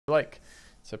like.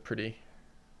 It's a pretty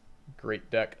great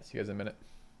deck. See you guys in a minute.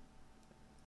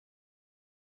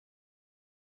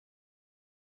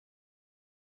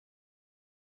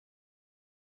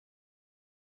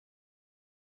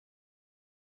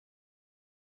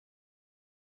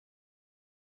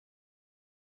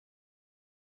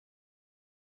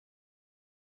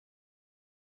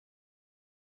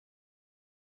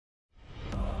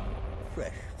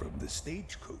 Fresh from the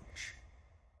stagecoach.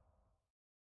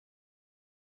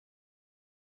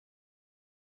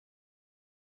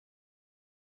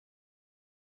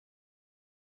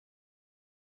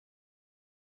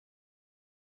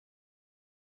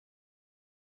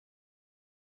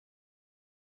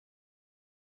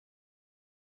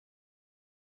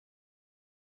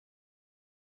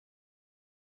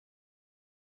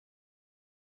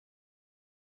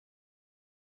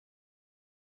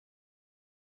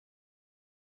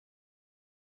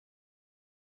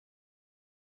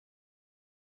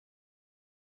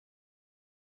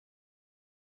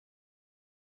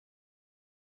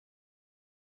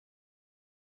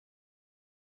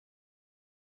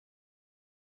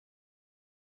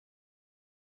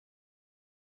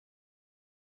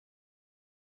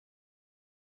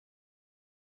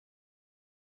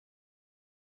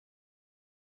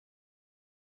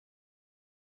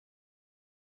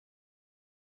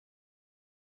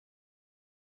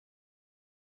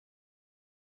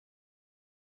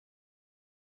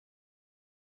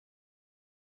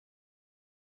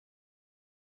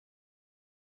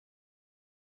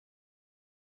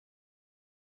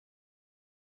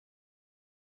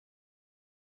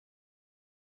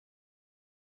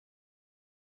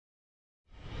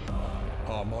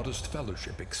 Our modest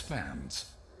fellowship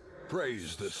expands.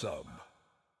 Praise the sub.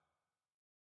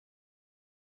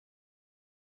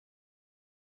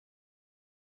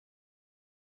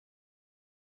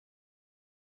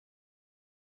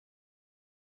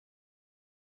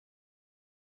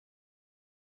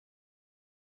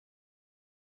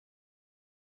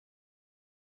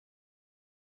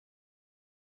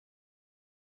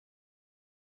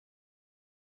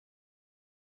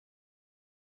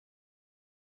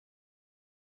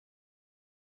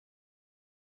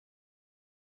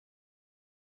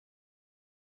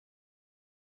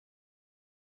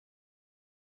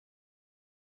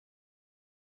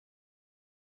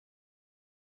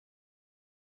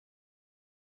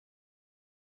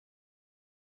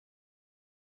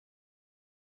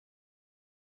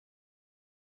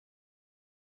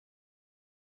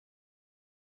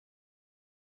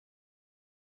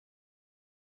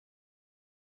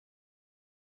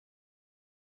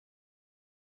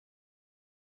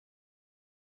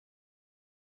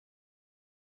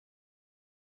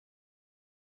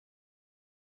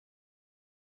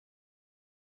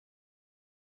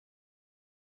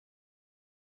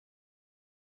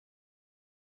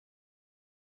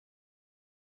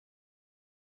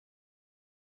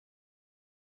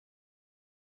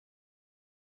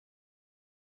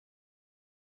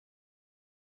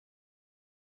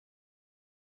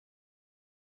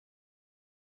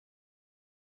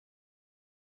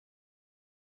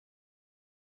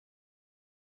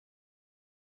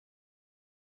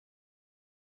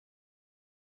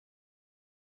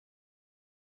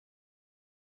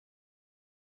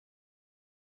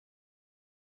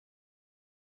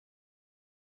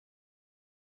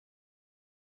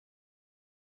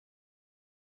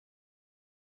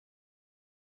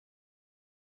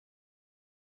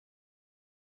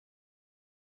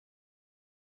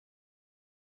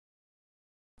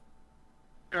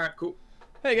 All right, cool.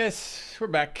 Hey guys, we're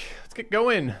back. Let's get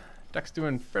going. Deck's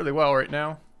doing fairly well right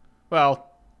now. Well,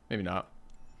 maybe not.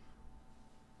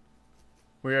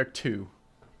 We are two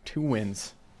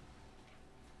wins.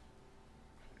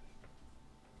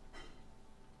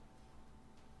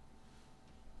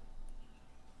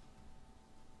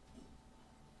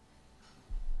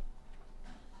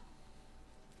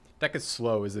 Deck is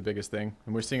slow is the biggest thing,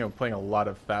 and we're seeing him playing a lot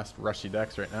of fast, rushy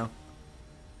decks right now.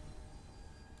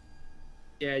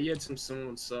 Yeah, you had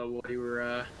someone sub while you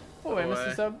were. Oh, I missed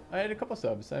a sub. I had a couple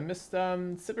subs. I missed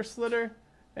Sipper Slitter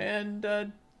and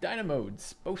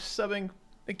Dynamodes, both subbing.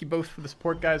 Thank you both for the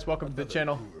support, guys. Welcome to the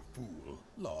channel. Poor fool,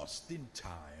 lost in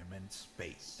time and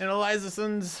space. And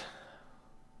Elizasons,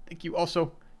 thank you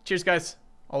also. Cheers, guys.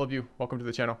 All of you, welcome to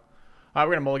the channel. We're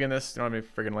gonna mulligan this. Don't have any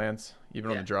friggin' lands.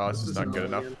 Even on the draw, this is not good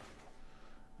enough.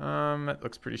 That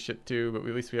looks pretty shit too, but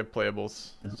at least we have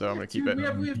playables, so I'm gonna keep it.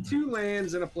 We have 2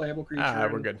 lands and a playable creature.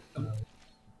 We're good.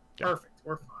 Perfect.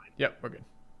 We're fine. Yep, we're good.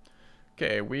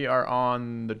 Okay, we are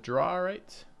on the draw,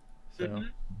 right? So,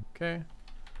 okay.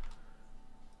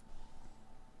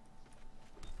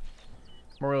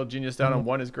 Memorial Genius down on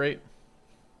 1 is great.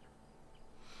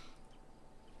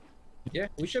 Yeah,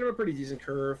 we should have a pretty decent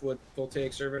curve with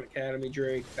Voltaic Servant, Academy,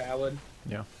 Drake, Ballad.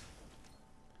 Yeah.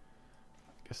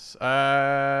 Guess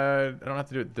I don't have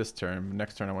to do it this turn.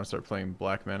 Next turn I want to start playing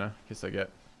black mana. In case I get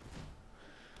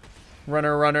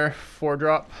runner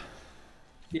 4-drop.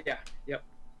 Yeah. Yep.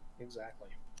 Exactly.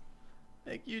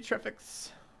 Thank you, Trefix.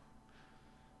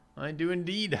 I do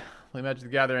indeed play Magic the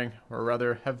Gathering, or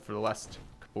rather have for the last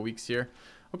couple weeks here.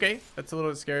 Okay, that's a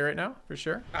little scary right now, for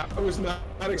sure. I was not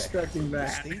expecting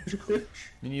that. Me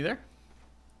neither.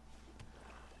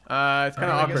 It's kind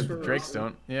of awkward. Drakes racing.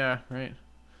 don't. Yeah, right.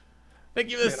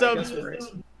 Thank you for the sub.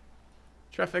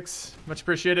 Trefix, much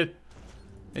appreciated.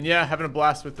 And yeah, having a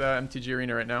blast with MTG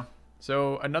Arena right now.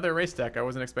 So another race deck. I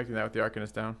wasn't expecting that with the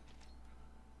Arcanist down.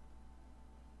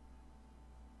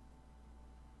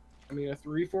 I mean, a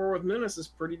 3/4 with Menace is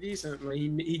pretty decent. I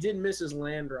mean, he did miss his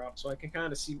land drop, so I can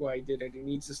kind of see why he did it. He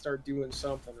needs to start doing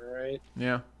something, right?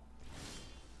 Yeah.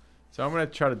 So I'm going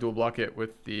to try to dual block it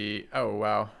with the... Oh,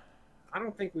 wow. I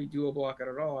don't think we dual block it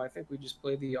at all. I think we just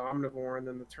play the Omnivore, and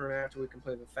then the turn after we can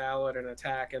play the Thallid and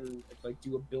attack and like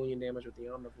do 1 billion damage with the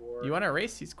Omnivore. You want to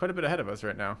race? He's quite a bit ahead of us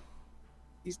right now.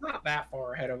 He's not that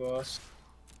far ahead of us.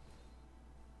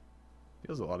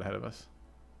 Feels a lot ahead of us.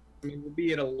 I mean, we'll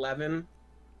be at 11.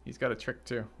 He's got a trick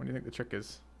too. What do you think the trick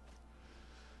is?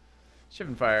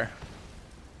 Shivan Fire.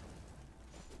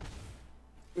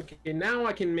 Okay, now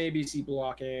I can maybe see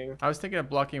blocking. I was thinking of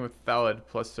blocking with Thallid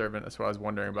plus Servant. That's what I was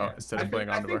wondering about instead of playing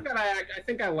Omnivore. I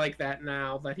think I like that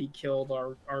now that he killed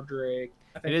our Drake.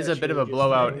 It is a bit of a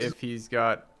blowout if he's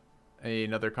got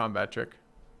another combat trick,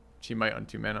 which he might on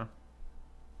 2 mana.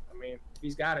 I mean, if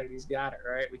he's got it,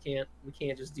 right? We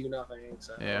can't just do nothing.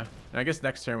 So. Yeah, and I guess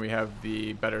next turn we have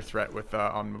the better threat with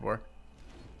Omnivore,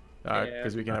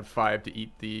 because we can have 5 to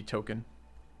eat the token.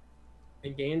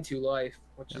 And gain 2 life,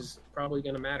 which is probably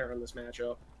going to matter in this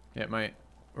matchup. Yeah, it might.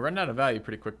 We're running out of value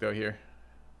pretty quick though here.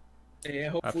 Yeah,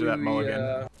 hopefully after that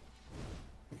mulligan.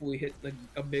 We hit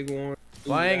a big one.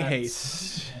 Flying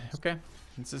Haste. Okay,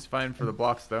 this is fine for the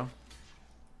blocks though.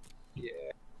 Yeah.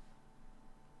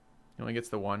 He only gets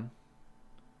the 1.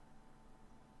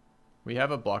 We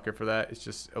have a blocker for that. It's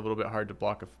just a little bit hard to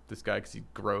block this guy because he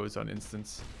grows on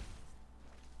instance.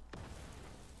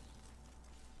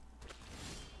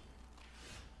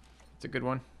 It's a good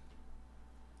one.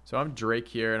 So I'm Drake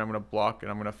here, and I'm going to block,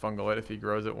 and I'm going to fungal it if he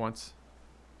grows it once.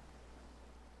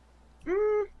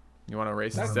 You want to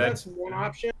race instead? That's one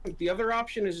option. The other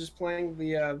option is just playing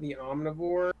the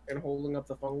Omnivore and holding up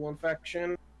the fungal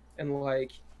infection, and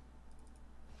like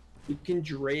we can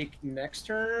Drake next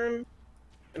turn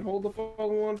and hold the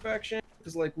fungal infection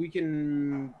because like we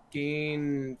can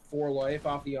gain 4 life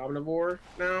off the Omnivore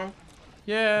now.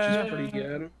 Yeah, which is pretty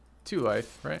good. 2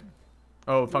 life, right?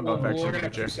 Oh, fungal infection. We're gonna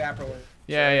have 2 sapperling.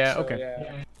 Yeah, so, okay.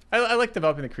 Yeah. I like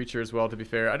developing the creature as well, to be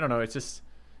fair. I don't know, it's just...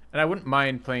 And I wouldn't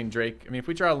mind playing Drake. I mean, if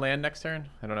we draw a land next turn,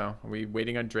 I don't know. Are we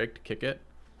waiting on Drake to kick it?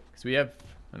 Because we have...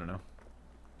 I don't know.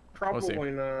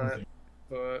 Probably not.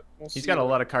 But he's got a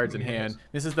lot of cards in hand.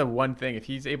 This is the one thing. If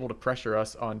he's able to pressure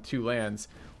us on 2 lands,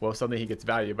 well, suddenly he gets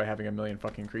value by having 1 million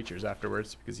fucking creatures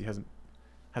afterwards because he hasn't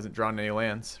drawn any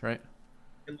lands, right?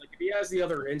 And like if he has the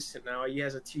other instant now, he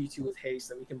has a 2/2 with haste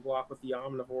that we can block with the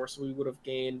Omnivore, so we would have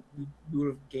gained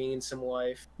some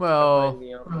life.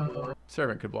 Well,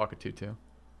 Servant could block a 2/2.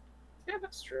 Yeah,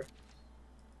 that's true.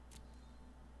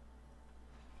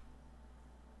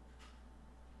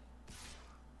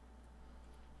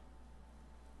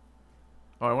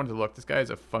 Oh, I wanted to look. This guy is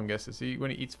a fungus. Is he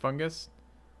when he eats fungus?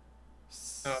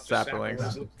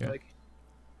 Saplings. Okay. Like.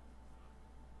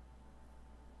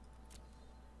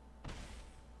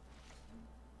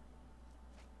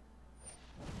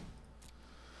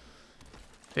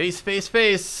 Face, face,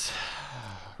 face.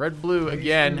 Red, blue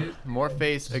again. More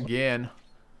face again.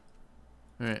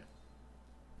 Alright.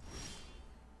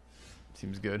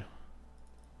 Seems good.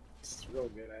 It's real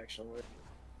good, actually.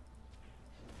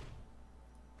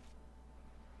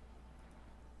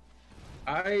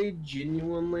 I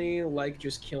genuinely like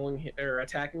just killing or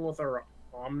attacking with our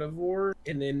Omnivore,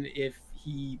 and then if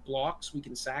he blocks, we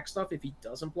can sack stuff. If he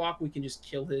doesn't block, we can just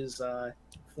kill his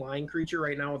flying creature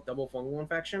right now with double fungal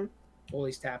infection while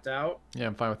he's tapped out. Yeah,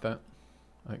 I'm fine with that.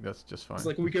 I think that's just fine. It's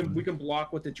like we can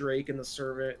block with the Drake and the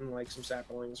Servant and like some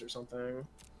saplings or something.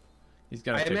 He's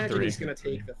gonna. I imagine 3. he's gonna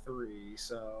take the 3.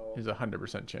 So there's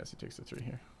 100% chance he takes the 3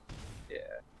 here. Yeah.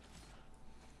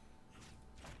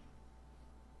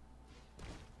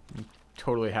 I'm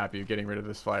totally happy getting rid of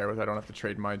this flyer with I don't have to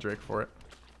trade my Drake for it.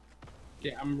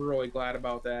 Yeah, I'm really glad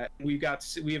about that. We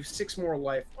have 6 more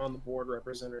life on the board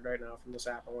represented right now from the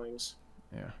saplings.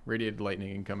 Yeah, radiated lightning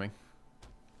incoming.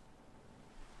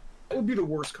 That would be the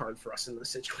worst card for us in this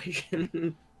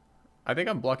situation. I think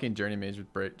I'm blocking Journey Mage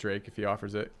with Drake if he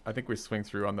offers it. I think we swing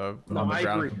through on the No, on the I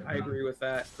ground. agree. I agree with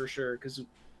that for sure. Because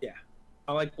yeah,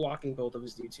 I like blocking both of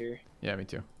his dudes here. Yeah, me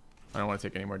too. I don't want to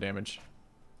take any more damage.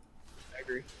 I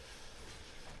agree.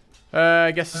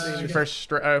 I guess first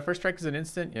strike is an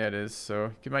instant. Yeah, it is.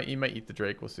 So he might eat the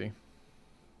Drake. We'll see.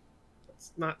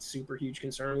 It's not super huge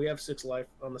concern. We have 6 life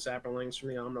on the Saplings from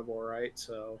the Omnivore, right?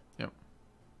 So. Yep.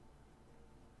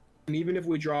 And even if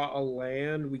we draw a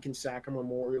land, we can sack a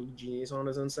Memorial Genius on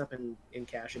his end step and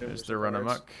cash it in. Just to run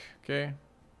amok. Okay.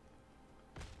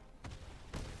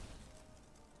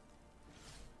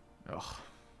 Ugh.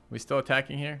 We still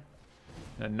attacking here?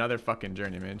 Another fucking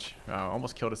Journey Mage. Wow,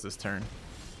 almost killed us this turn.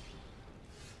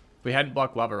 If we hadn't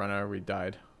blocked Lava Runner, we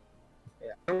died.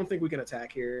 Yeah, I don't think we can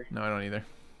attack here. No, I don't either.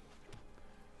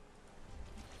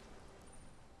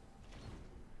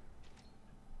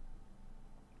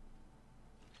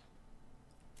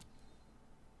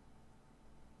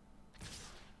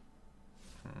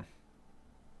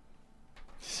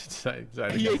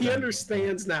 He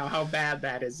understands now how bad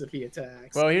that is if he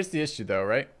attacks. Well, here's the issue, though,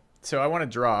 right? So I want to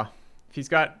draw. If he's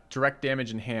got direct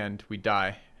damage in hand, we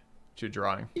die to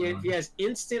drawing. If he has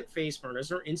instant face burn, is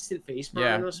there instant face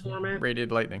burn in this format?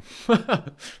 Radiated lightning.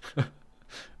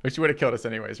 Which would have killed us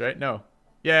anyways, right? No.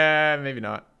 Yeah, maybe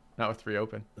not. Not with 3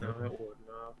 open. No, it would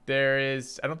not. There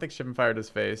is... I don't think Shivan Fire does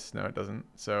face. No, it doesn't.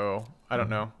 So, I don't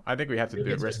know. I think we have to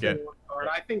risk it.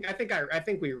 I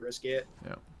think we risk it.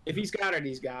 Yeah. If he's got it,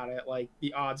 he's got it. Like,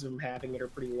 the odds of him having it are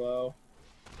pretty low.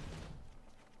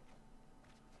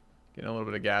 Getting a little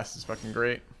bit of gas is fucking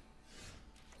great.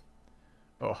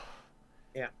 Oh.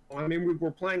 Yeah. Well, I mean, we're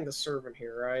playing the Servant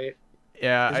here, right?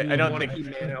 Yeah, I don't think...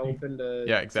 keep mana open to...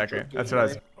 Yeah, exactly. That's what I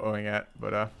was owing at,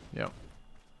 but, yeah. Yeah.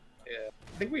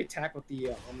 I think we attack with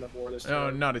the Omnivore this time. Oh,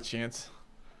 not a chance.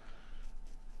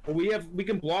 Well, we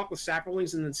can block with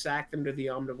Saplings and then sack them to the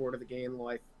Omnivore to gain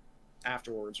life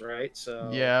afterwards, right? So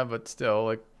yeah, but still,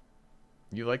 like,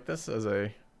 you like this as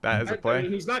a play? I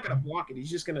mean, he's not gonna block it.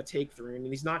 He's just gonna take 3, and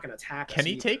he's not gonna attack. Can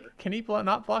he take? Can he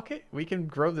not block it? We can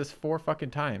grow this 4 fucking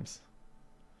times.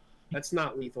 That's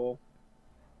not lethal.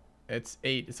 It's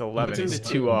 8. It's 11. It's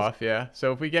 2 off. Yeah.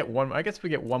 So if we get one, I guess if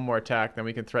we get one more attack, then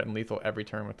we can threaten lethal every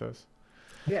turn with those.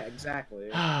 Yeah,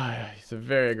 exactly. It's a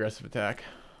very aggressive attack.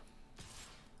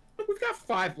 We've got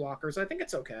 5 blockers. I think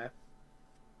it's okay.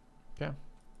 Yeah.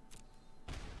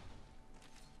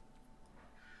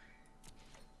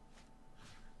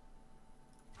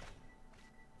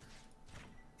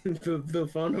 the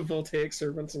fun of voltaic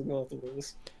servants and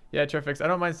multiples. Yeah, Trifix. I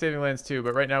don't mind saving lands too,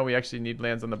 but right now we actually need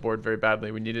lands on the board very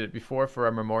badly. We needed it before for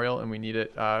our Memorial, and we need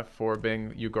it for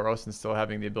being Yugoros and still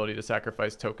having the ability to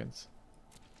sacrifice tokens.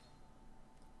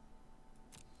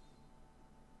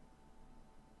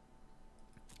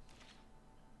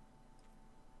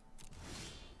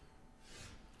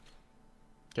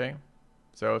 Okay.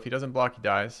 So if he doesn't block, he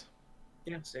dies.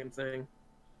 Yeah, same thing.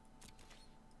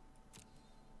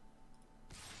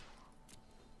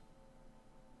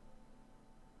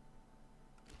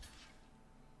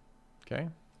 Okay.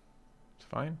 It's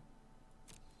fine.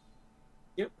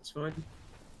 Yep, it's fine.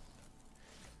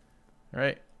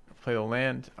 Alright. Play the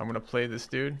land. I'm going to play this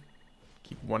dude.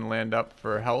 Keep 1 land up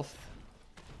for health.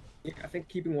 Yeah, I think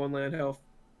keeping 1 land health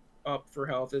up for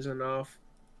health is enough.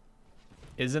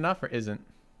 Is enough or isn't?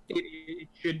 It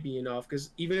should be enough, because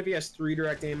even if he has 3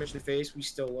 direct damage to face, we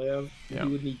still live. Yeah.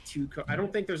 He would need 2. I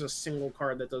don't think there's a single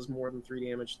card that does more than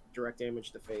 3 direct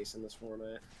damage to face in this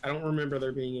format. I don't remember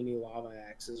there being any lava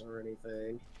axes or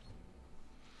anything.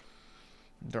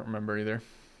 Don't remember either.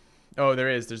 Oh, there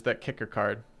is. There's that kicker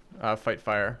card, Fight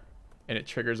Fire, and it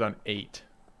triggers on 8.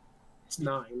 It's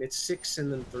 9. It's 6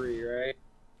 and then 3, right?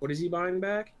 What is he buying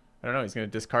back? I don't know. He's going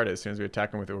to discard it as soon as we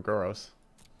attack him with Ouroboros.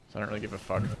 So I don't really give a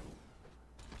fuck.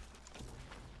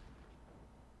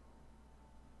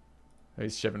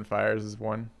 He's Shivan Fires is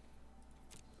 1.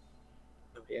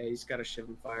 Oh, yeah, he's got a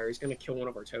Shivan Fire. He's going to kill one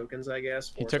of our tokens, I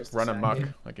guess. He took Run Amok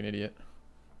like an idiot.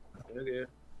 Okay.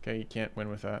 Okay, he can't win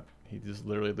with that. He just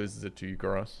literally loses it to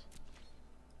Yugoros.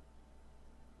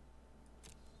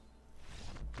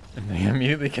 And they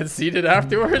immediately conceded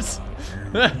afterwards.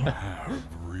 Have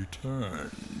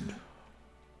returned.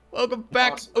 Welcome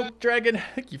back, Oak Dragon.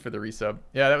 Thank you for the resub.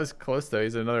 Yeah, that was close though.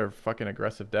 He's another fucking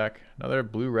aggressive deck. Another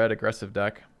blue-red aggressive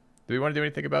deck. Do we want to do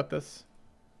anything about this?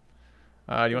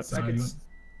 Do you want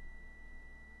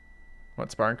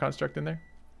Sparring Construct in there?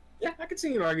 Yeah, I could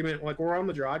see an argument. Like, we're on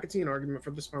the draw. I could see an argument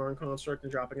for the Sparring Construct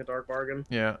and dropping a Dark Bargain.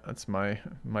 Yeah, that's my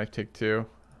take too.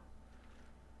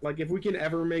 Like, if we can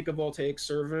ever make a Voltaic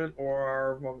Servant or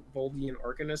our Voldian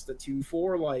Arcanist a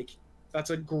 2/4, like, that's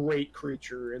a great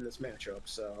creature in this matchup,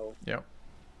 so... Yeah.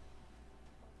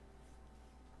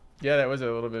 Yeah, that was a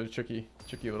little bit of tricky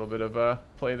little bit of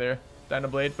play there.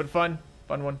 Dynablade, but fun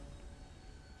one.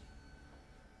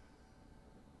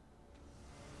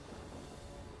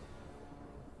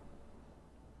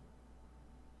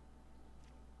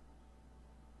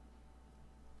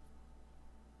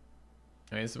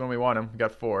 I mean, this is when we want him. We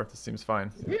got 4. This seems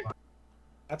fine. Yeah.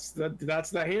 That's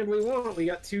the hand we want. We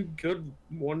got 2 good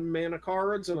 1-mana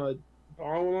cards and a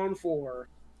all on 4.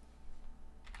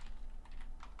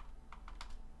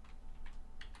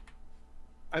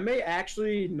 I may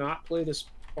actually not play this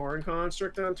Barn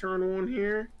Construct on turn 1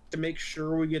 here to make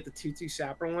sure we get the 2/2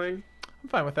 Saproling. I'm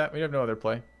fine with that. We have no other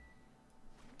play.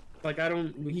 Like, I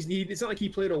don't... it's not like he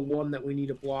played a 1 that we need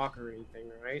to block or anything,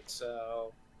 right?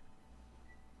 So...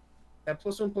 that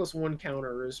 +1/+1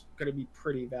 counter is going to be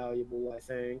pretty valuable, I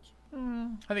think.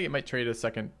 I think it might trade a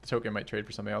second. The token might trade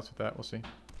for something else with that. We'll see.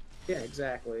 Yeah,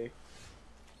 exactly.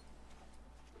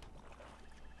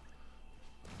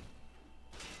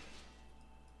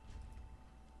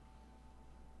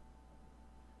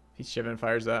 If he Shivan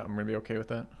fires that, I'm going to be okay with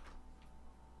that.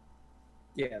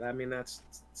 Yeah, I mean, that's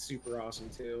super awesome,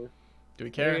 too. Do we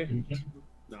care?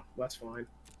 No, that's fine.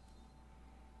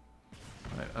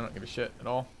 I don't give a shit at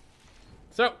all.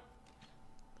 So,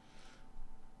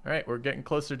 alright, we're getting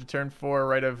closer to turn 4,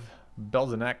 right of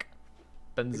Belzenek.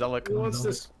 Benzelic.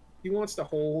 He wants to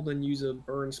hold and use a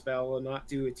burn spell and not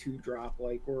do a 2-drop.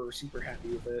 Like, we're super happy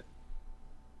with it.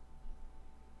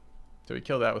 So we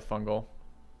kill that with Fungal.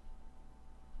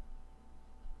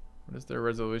 What is their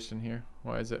resolution here?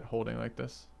 Why is it holding like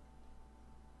this?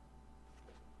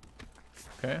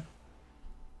 Okay.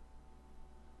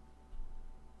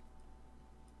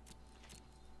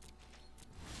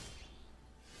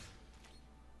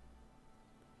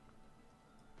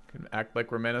 Can act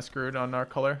like we're mana screwed on our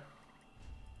color.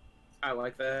 I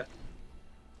like that.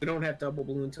 We don't have double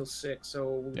blue until 6, so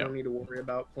we Yep. don't need to worry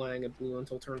about playing a blue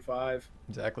until turn 5.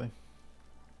 Exactly.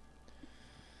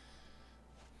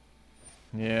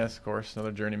 Yes, of course,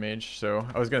 another Journey Mage. So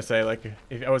I was gonna say, like,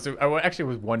 if I actually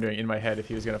was wondering in my head if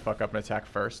he was gonna fuck up an attack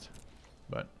first,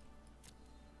 but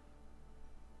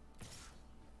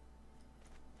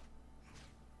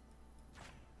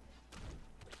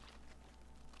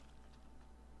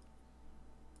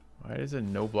why does a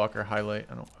no blocker highlight?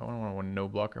 I don't want a no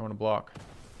blocker. I want to block.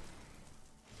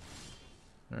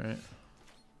 All right.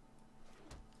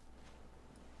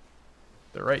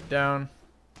 The right down.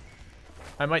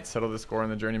 I might settle the score on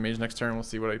the Journey Mage next turn. We'll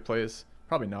see what he plays.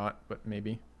 Probably not, but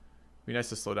maybe. Be nice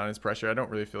to slow down his pressure. I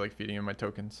don't really feel like feeding him my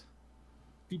tokens.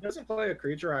 If he doesn't play a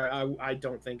creature, I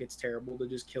don't think it's terrible to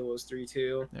just kill those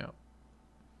 3/2. Yeah.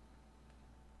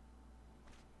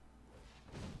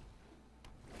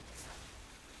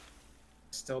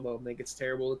 Still don't think it's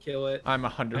terrible to kill it. I'm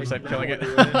 100% killing it.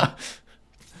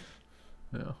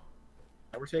 No.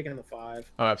 We're taking the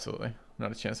 5. Oh, absolutely.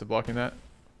 Not a chance of blocking that.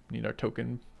 Need our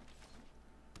token.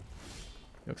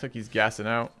 Looks like he's gassing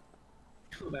out.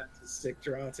 That's a sick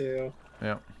draw, too.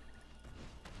 Yeah.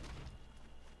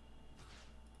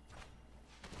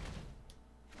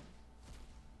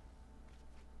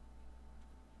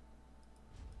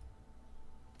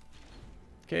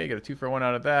 Okay, get a 2-for-1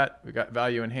 out of that. We got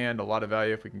value in hand, a lot of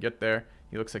value if we can get there.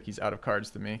 He looks like he's out of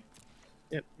cards to me.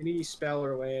 Yep, any spell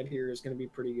or land here is going to be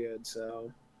pretty good,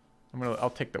 so... I'll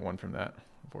take the 1 from that,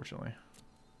 unfortunately.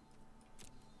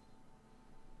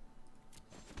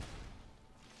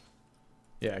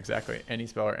 Yeah, exactly. Any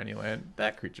spell or any land.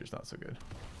 That creature's not so good.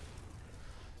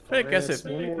 But I guess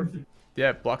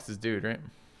it blocks his dude, right?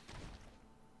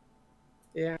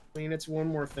 Yeah, I mean, it's one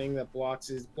more thing that blocks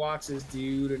his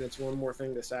dude, and it's one more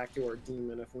thing to sack to our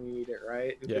demon if we need it,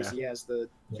 right? Because he has to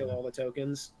kill all the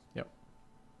tokens. Yep.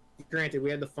 Granted, we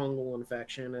had the fungal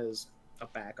infection as a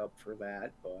backup for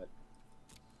that, but...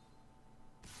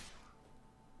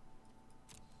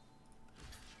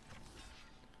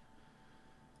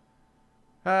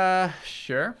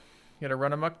 Sure. You gotta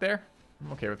run amok there?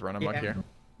 I'm okay with run amok here.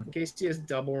 In case he has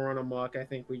double run amok, I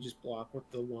think we just block with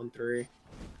the 1/3.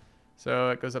 So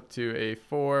it goes up to a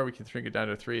 4. We can shrink it down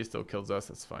to a 3. It still kills us.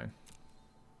 That's fine.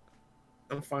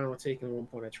 I'm fine with taking 1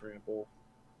 point of trample.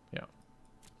 Yeah. I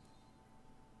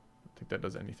don't think that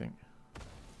does anything.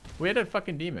 We had a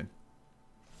fucking demon.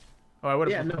 Oh, I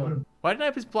would have. Yeah, no. Why didn't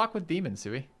I just block with demon,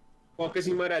 Tsui? Well, because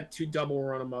he might have 2 double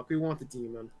run amok. We want the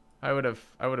demon. I would have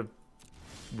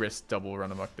risked double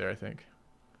run amok there, I think.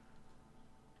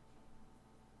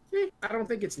 I don't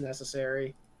think it's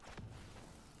necessary.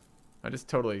 I just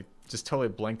totally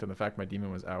blanked on the fact my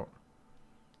demon was out.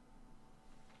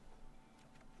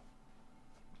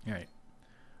 Alright.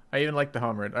 I even like the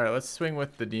Homrid. Alright, let's swing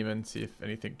with the demon, see if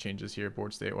anything changes here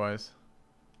board state wise.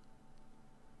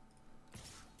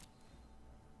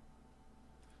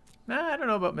 Nah, I don't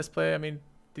know about misplay. I mean,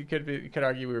 you could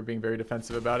argue we were being very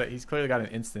defensive about it. He's clearly got an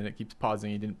instant. It keeps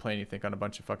pausing. He didn't play anything on a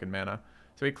bunch of fucking mana.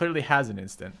 So he clearly has an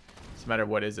instant. It's a matter of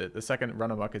what is it. The second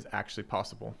run amok is actually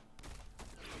possible.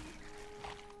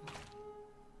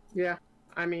 Yeah,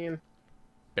 I mean,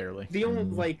 barely. The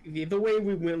only the way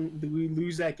we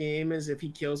lose that game is if he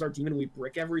kills our demon, we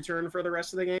brick every turn for the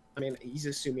rest of the game. I mean, he's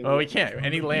assuming. Oh, he can't.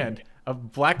 Any land, a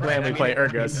black land, we play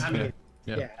Urgus.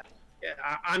 Yeah.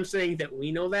 I'm saying that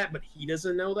we know that, but he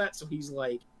doesn't know that, so he's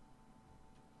like,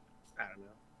 I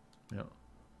don't know.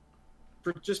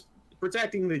 Yeah. Just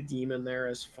protecting the demon there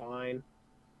is fine.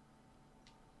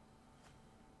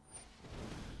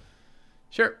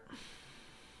 Sure.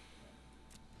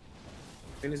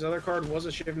 And his other card was a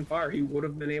Shivan Fire. He would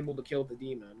have been able to kill the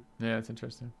demon. Yeah, it's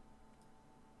interesting.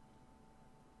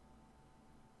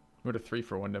 Would have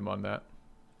 3-for-1 him on that.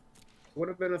 Would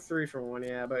have been a 3-for-1,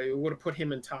 yeah, but it would have put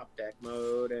him in top deck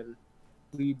mode, and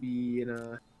we'd be in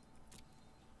a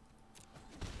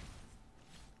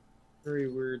very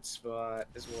weird spot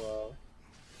as well.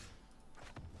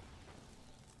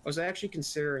 I was actually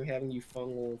considering having you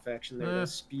Fungal Infection there to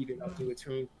speed it up to a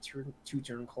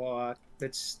two-turn clock.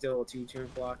 That's still a 2-turn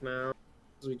clock now,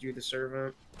 as we do the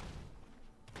Servant.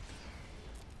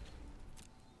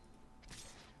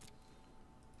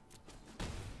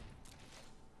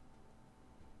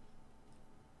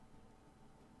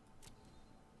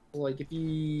 Like, if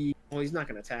he... Well, he's not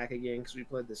going to attack again because we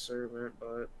played the Servant,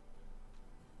 but...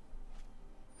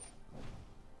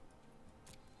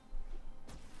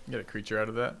 Get a creature out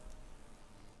of that.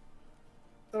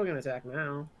 Still going to attack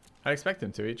now. I expect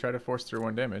him to. He'd try to force through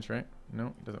 1 damage, right?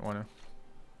 No, he doesn't want to.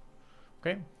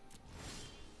 Okay.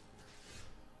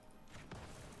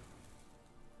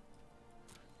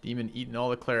 Demon eating all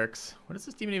the clerics. What does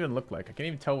this demon even look like? I can't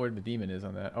even tell where the demon is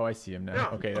on that. Oh, I see him now. No.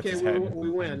 Okay, that's his head. We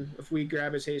win if we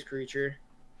grab his haste creature.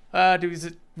 Does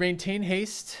it maintain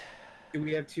haste? Do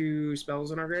we have 2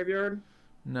 spells in our graveyard?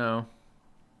 No.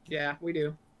 Yeah, we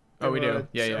do. Oh, we do.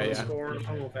 Yeah. Score and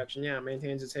Fungal Infection. Yeah, it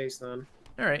maintains its haste then.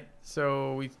 All right,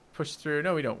 so we push through.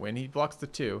 No, we don't win. He blocks the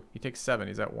 2. He takes 7.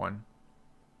 He's at 1.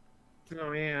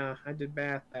 Oh yeah, I did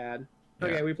bad. Yeah.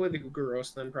 Okay, we played the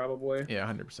Guguros then probably. Yeah,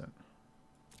 100%.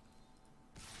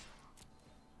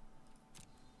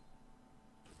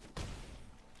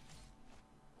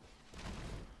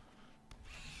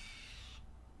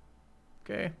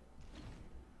 Okay.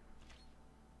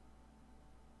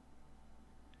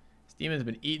 This demon's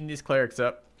been eating these clerics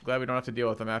up. Glad we don't have to deal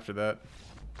with them after that.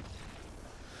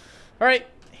 All right.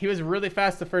 He was really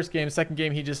fast the first game. Second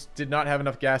game, he just did not have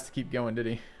enough gas to keep going, did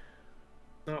he?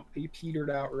 No, he petered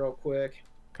out real quick.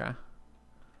 Okay.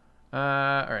 All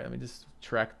right. Let me just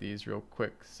track these real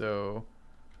quick. So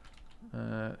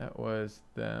that was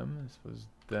them. This was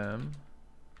them.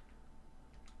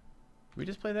 Did we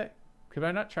just play that? Could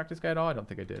I not track this guy at all? I don't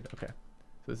think I did. Okay.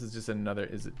 So this is just another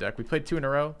Is It deck. We played 2 in a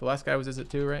row. The last guy was Is It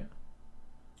 2, right?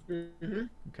 Mm-hmm.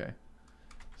 Okay.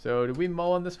 So did we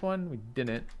mull on this one? We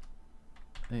didn't.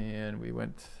 And they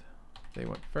went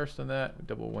first on that. We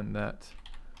double won that.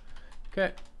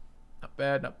 Okay. Not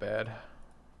bad, not bad.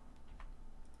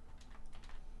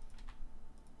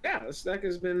 Yeah, this deck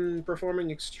has been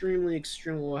performing extremely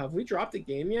well. Have we dropped a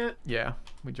game yet? Yeah,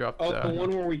 we dropped... Oh, the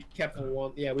one where we kept the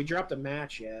one... Yeah, we dropped a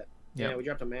match yet. Yep. Yeah, we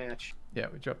dropped a match. Yeah,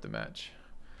 we dropped the match.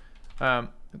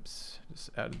 Oops, just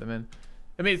added them in.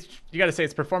 I mean, you got to say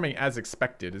it's performing as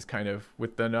expected, is kind of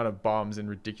with the amount of bombs and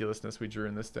ridiculousness we drew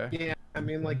in this deck. Yeah, I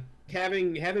mean, like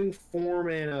having 4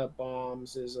 mana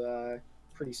bombs is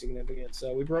pretty significant.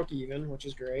 So we broke even, which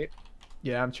is great.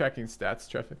 Yeah, I'm tracking stats,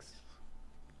 Trefix.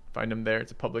 Find them there.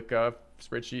 It's a public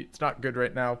spreadsheet. It's not good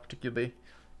right now, particularly.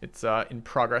 It's in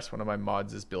progress. One of my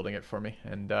mods is building it for me,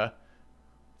 and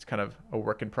it's kind of a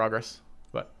work in progress.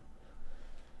 But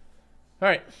all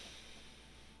right.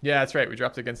 Yeah, that's right. We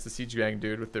dropped against the Siege Gang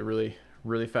dude with the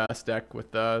really fast deck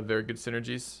with very good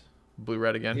synergies.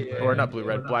 Blue-red again. Yeah, or not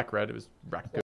blue-red, black-red. It was good.